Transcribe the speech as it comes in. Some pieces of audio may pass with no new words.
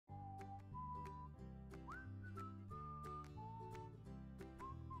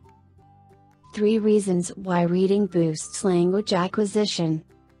3 reasons why reading boosts language acquisition.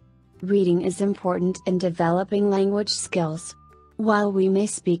 Reading is important in developing language skills. While we may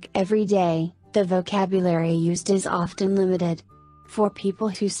speak every day, the vocabulary used is often limited. For people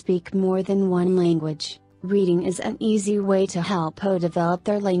who speak more than one language, reading is an easy way to help develop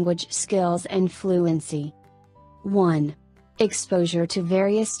their language skills and fluency. 1. Exposure to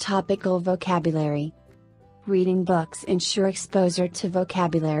various topical vocabulary. Reading books ensure exposure to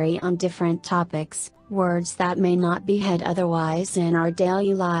vocabulary on different topics, words that may not be had otherwise in our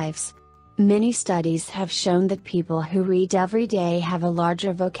daily lives. Many studies have shown that people who read every day have a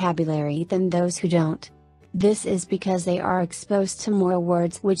larger vocabulary than those who don't. This is because they are exposed to more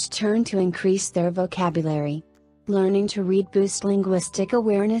words which turn to increase their vocabulary. Learning to read boosts linguistic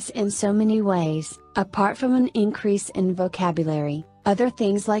awareness in so many ways. Apart from an increase in vocabulary, other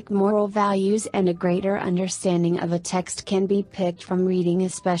things like moral values and a greater understanding of a text can be picked from reading,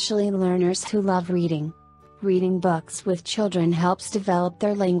 especially learners who love reading. Reading books with children helps develop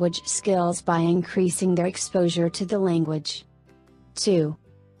their language skills by increasing their exposure to the language. 2.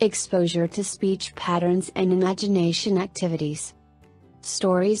 Exposure to speech patterns and imagination activities.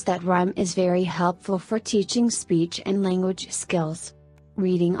 Stories that rhyme is very helpful for teaching speech and language skills.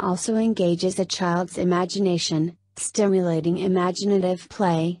 Reading also engages a child's imagination, stimulating imaginative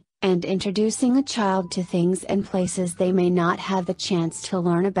play, and introducing a child to things and places they may not have the chance to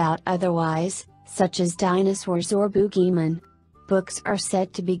learn about otherwise, such as dinosaurs or boogeymen. Books are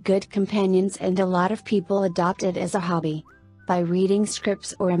said to be good companions, and a lot of people adopt it as a hobby. By reading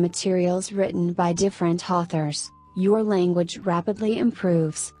scripts or materials written by different authors, your language rapidly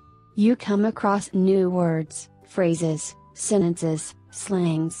improves. You come across new words, phrases, sentences,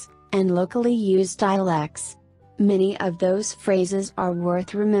 slangs, and locally used dialects. Many of those phrases are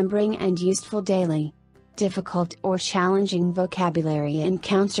worth remembering and useful daily. Difficult or challenging vocabulary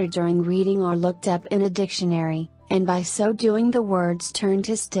encountered during reading are looked up in a dictionary, and by so doing the words turn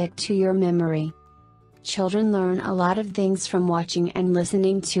to stick to your memory. Children learn a lot of things from watching and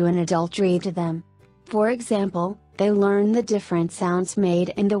listening to an adult read to them. For example, they learn the different sounds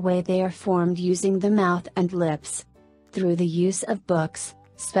made and the way they are formed using the mouth and lips. Through the use of books,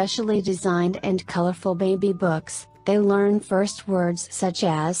 specially designed and colorful baby books, they learn first words such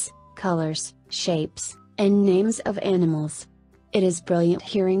as colors, shapes, and names of animals. It is brilliant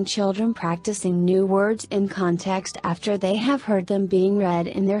hearing children practicing new words in context after they have heard them being read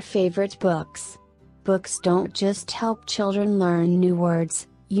in their favorite books. Books don't just help children learn new words.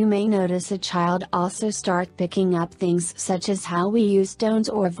 You may notice a child also start picking up things such as how we use tones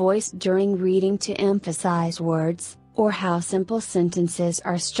or voice during reading to emphasize words, or how simple sentences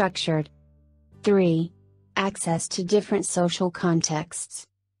are structured. 3. Access to different social contexts.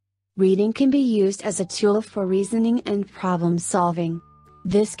 Reading can be used as a tool for reasoning and problem solving.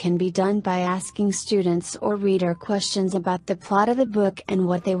 This can be done by asking students or reader questions about the plot of the book and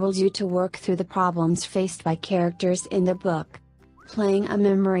what they will do to work through the problems faced by characters in the book. Playing a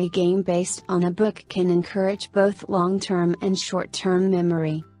memory game based on a book can encourage both long-term and short-term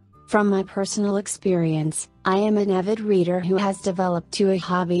memory. From my personal experience, I am an avid reader who has developed to a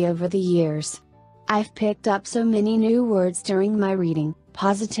hobby over the years. I've picked up so many new words during my reading,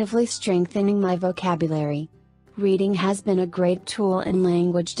 positively strengthening my vocabulary. Reading has been a great tool in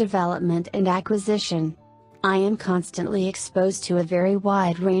language development and acquisition. I am constantly exposed to a very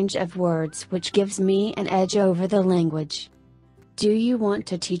wide range of words, which gives me an edge over the language. Do you want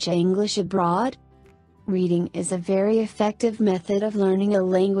to teach English abroad? Reading is a very effective method of learning a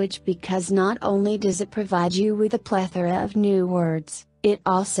language because not only does it provide you with a plethora of new words, it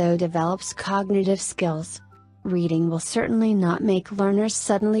also develops cognitive skills. Reading will certainly not make learners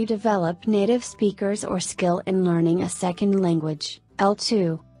suddenly develop native speakers or skill in learning a second language,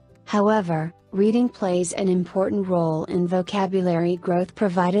 L2. However, reading plays an important role in vocabulary growth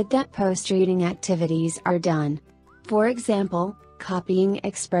provided that post-reading activities are done. For example, copying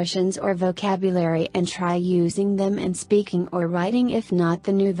expressions or vocabulary and try using them in speaking or writing. If not,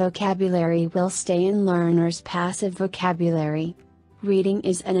 the new vocabulary will stay in learners' passive vocabulary. Reading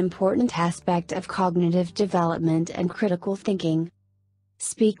is an important aspect of cognitive development and critical thinking.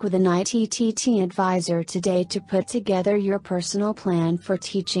 Speak with an ITTT advisor today to put together your personal plan for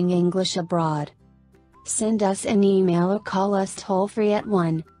teaching English abroad. Send us an email or call us toll-free at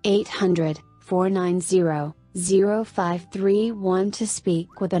 1-800-490-0531 to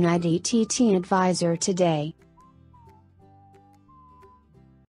speak with an ITTT advisor today.